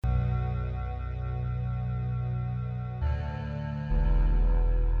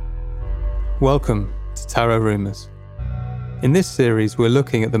Welcome to Tarot Rumors. In this series, we're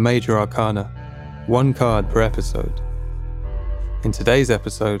looking at the major arcana, one card per episode. In today's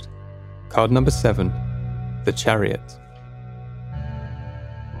episode, card number 7, the Chariot.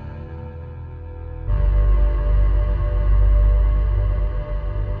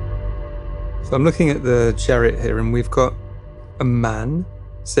 So I'm looking at the Chariot here, and we've got a man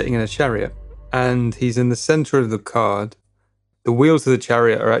sitting in a chariot, and he's in the center of the card. The wheels of the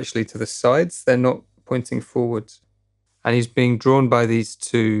chariot are actually to the sides, they're not pointing forwards. And he's being drawn by these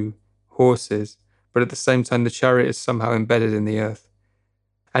two horses, but at the same time, the chariot is somehow embedded in the earth.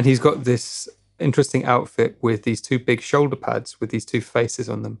 And he's got this interesting outfit with these two big shoulder pads with these two faces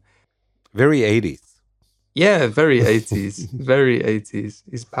on them. Very 80s. Yeah, very 80s. Very 80s.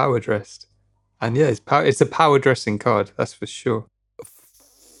 He's power dressed. And yeah, it's a power dressing card, that's for sure.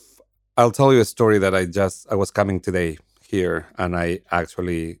 I'll tell you a story that I was coming today here, and I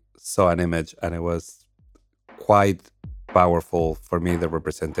actually saw an image, and it was quite powerful for me, the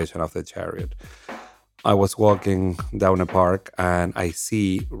representation of the chariot. I was walking down a park, and I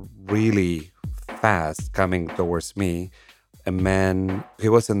see really fast coming towards me a man. He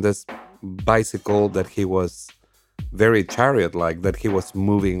was in this bicycle that he was very chariot-like, that he was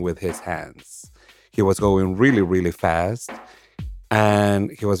moving with his hands. He was going really, really fast,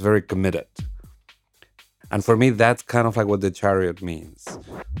 and he was very committed. And for me, that's kind of like what the chariot means.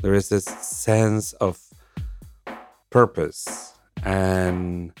 There is this sense of purpose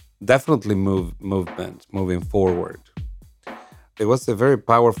and definitely movement, moving forward. It was a very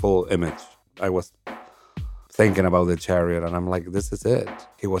powerful image. I was thinking about the chariot, and I'm like, this is it.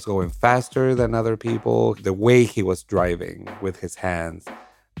 He was going faster than other people. The way he was driving with his hands,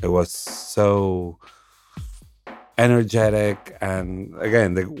 it was so energetic. And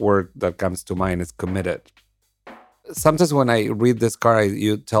again, the word that comes to mind is committed. Sometimes when I read this card,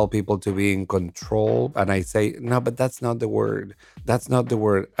 you tell people to be in control, and I say, no, but that's not the word. That's not the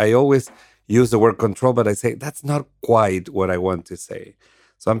word. I always use the word control, but I say, that's not quite what I want to say.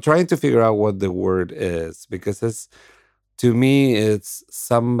 So I'm trying to figure out what the word is, because to me, it's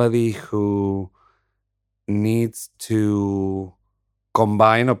somebody who needs to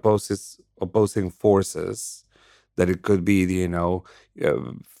combine opposing forces, that it could be,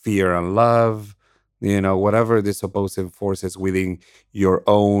 fear and love, whatever this opposing forces within your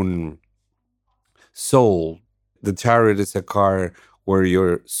own soul. The chariot is a car where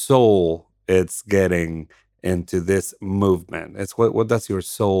your soul is getting into this movement. It's what does your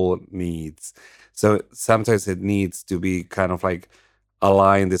soul needs. So sometimes it needs to be kind of like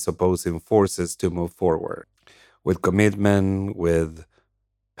align these opposing forces to move forward with commitment, with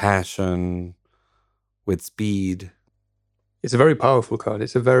passion, with speed. It's a very powerful card.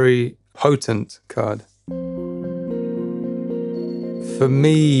 It's a very potent card. For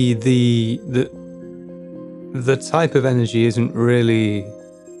me, the type of energy isn't really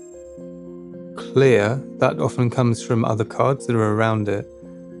clear. That often comes from other cards that are around it,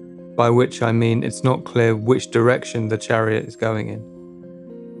 by which I mean it's not clear which direction the chariot is going in.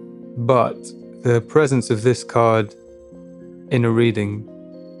 But the presence of this card in a reading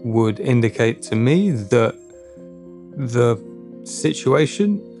would indicate to me that the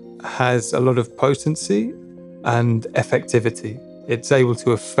situation has a lot of potency and effectivity. It's able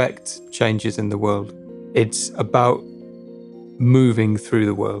to affect changes in the world. It's about moving through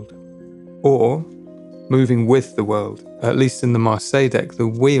the world, or moving with the world. At least in the Marseille deck, the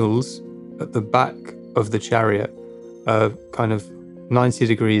wheels at the back of the chariot are kind of 90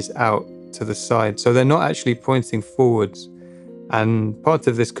 degrees out to the side. So they're not actually pointing forwards. And part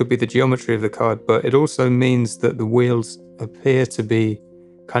of this could be the geometry of the card, but it also means that the wheels appear to be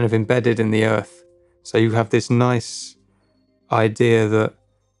kind of embedded in the earth. So you have this nice idea that,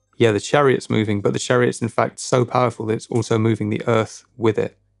 yeah, the chariot's moving, but the chariot's in fact so powerful that it's also moving the earth with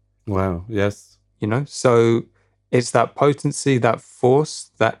it. Wow, yes. So it's that potency, that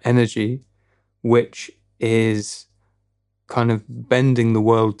force, that energy, which is kind of bending the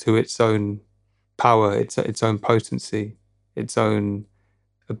world to its own power, its own potency, its own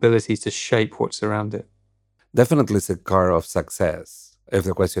ability to shape what's around it. Definitely it's a card of success. If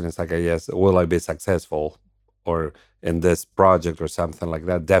the question is like, yes, will I be successful or in this project or something like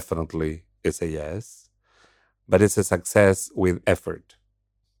that, definitely it's a yes. But it's a success with effort.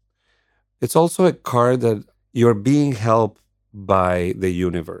 It's also a card that you're being helped by the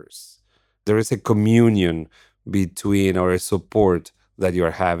universe. There is a communion between, or a support that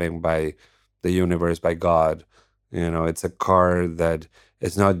you're having by the universe, by God. It's a card that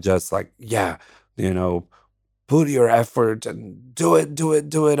it's not just like, put your effort and do it,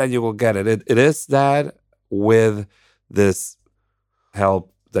 and you will get it. It is that with this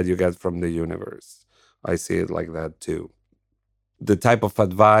help that you get from the universe. I see it like that too. The type of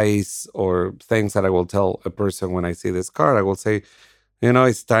advice or things that I will tell a person when I see this card, I will say,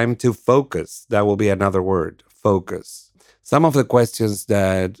 it's time to focus. That will be another word, focus. Some of the questions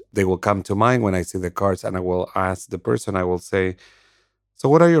that they will come to mind when I see the cards, and I will ask the person, I will say, so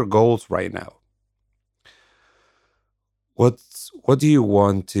what are your goals right now? What do you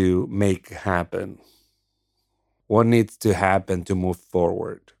want to make happen? What needs to happen to move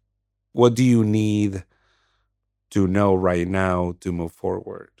forward? What do you need to know right now to move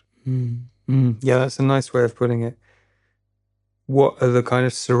forward? Yeah, that's a nice way of putting it. What are the kind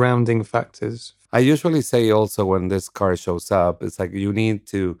of surrounding factors? I usually say also when this card shows up, it's like you need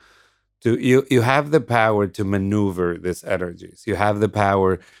to you have the power to maneuver these energies. You have the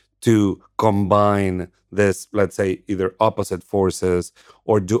power to combine this, let's say, either opposite forces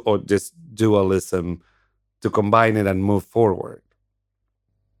or this dualism, to combine it and move forward.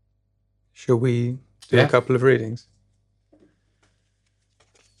 Shall we do a couple of readings?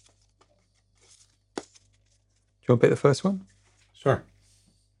 Do you want to pick the first one? Sure.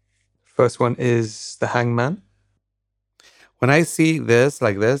 First one is the Hangman. When I see this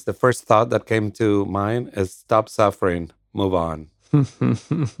like this, the first thought that came to mind is stop suffering, move on. It's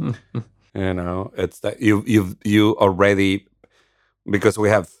that you already, because we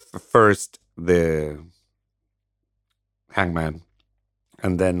have first the Hangman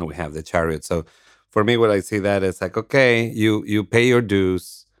and then we have the Chariot. So for me, what I see that is like, okay, you pay your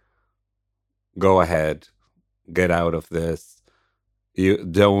dues, go ahead, get out of this. You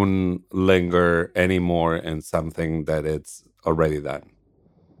don't linger anymore in something that it's already done.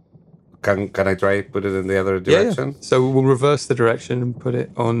 Can I try put it in the other direction? Yeah. So we'll reverse the direction and put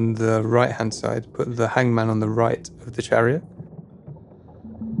it on the right-hand side. Put the Hangman on the right of the Chariot.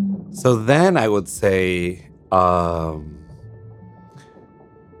 So then I would say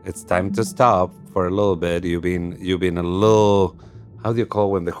it's time to stop for a little bit. You've been a little, how do you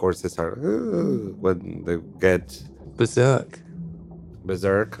call when the horses are when they get berserk?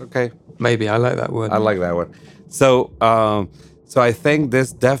 Berserk. Okay. Maybe I like that word. I like that one. So I think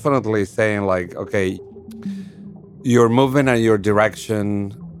this definitely saying like, okay, your movement and your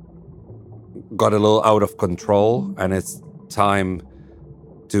direction got a little out of control, and it's time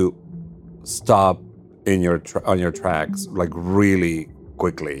to stop on your tracks, like really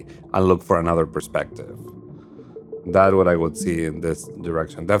quickly, and look for another perspective. That's what I would see in this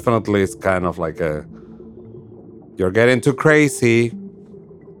direction. Definitely, it's kind of like you're getting too crazy.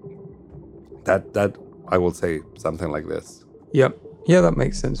 That I will say something like this. Yep. Yeah, that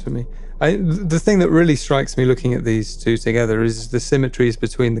makes sense for me. The thing that really strikes me looking at these two together is the symmetries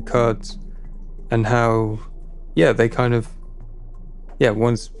between the cards and how, they kind of,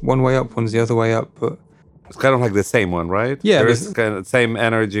 one's one way up, one's the other way up, but it's kind of like the same one, right? Yeah, there's kind of the same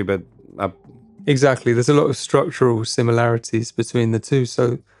energy, but up. Exactly. There's a lot of structural similarities between the two,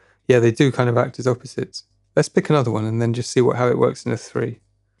 so they do kind of act as opposites. Let's pick another one and then just see how it works in a 3.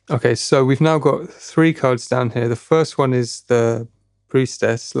 Okay, so we've now got 3 cards down here. The first one is the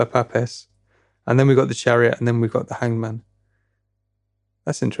Priestess, La Papes, and then we've got the Chariot, and then we've got the Hangman.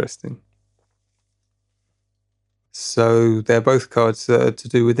 That's interesting. So they're both cards that are to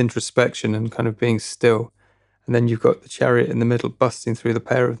do with introspection and kind of being still. And then you've got the Chariot in the middle busting through the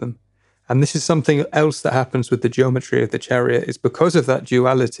pair of them. And this is something else that happens with the geometry of the Chariot, is because of that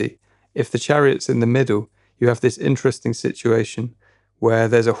duality. If the Chariot's in the middle, you have this interesting situation where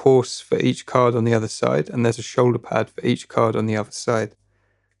there's a horse for each card on the other side, and there's a shoulder pad for each card on the other side.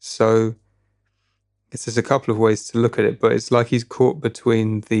 So there's a couple of ways to look at it, but it's like he's caught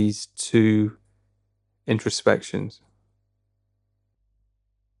between these two introspections.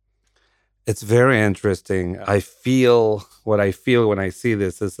 It's very interesting. What I feel when I see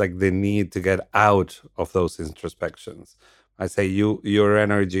this is like the need to get out of those introspections. I say your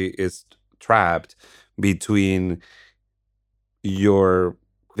energy is trapped between your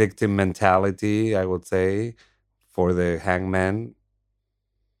victim mentality, I would say, for the Hangman.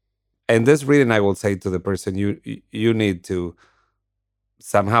 And this reading, I will say to the person, you need to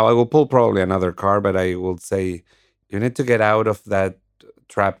somehow, I will pull probably another card, but I will say you need to get out of that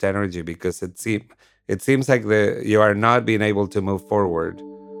trapped energy, because it seems like you are not being able to move forward,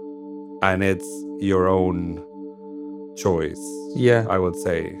 and it's your own choice. Yeah, I would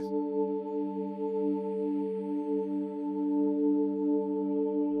say.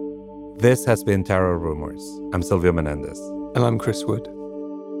 This has been Tarot Rumors. I'm Silvio Menendez. And I'm Chris Wood.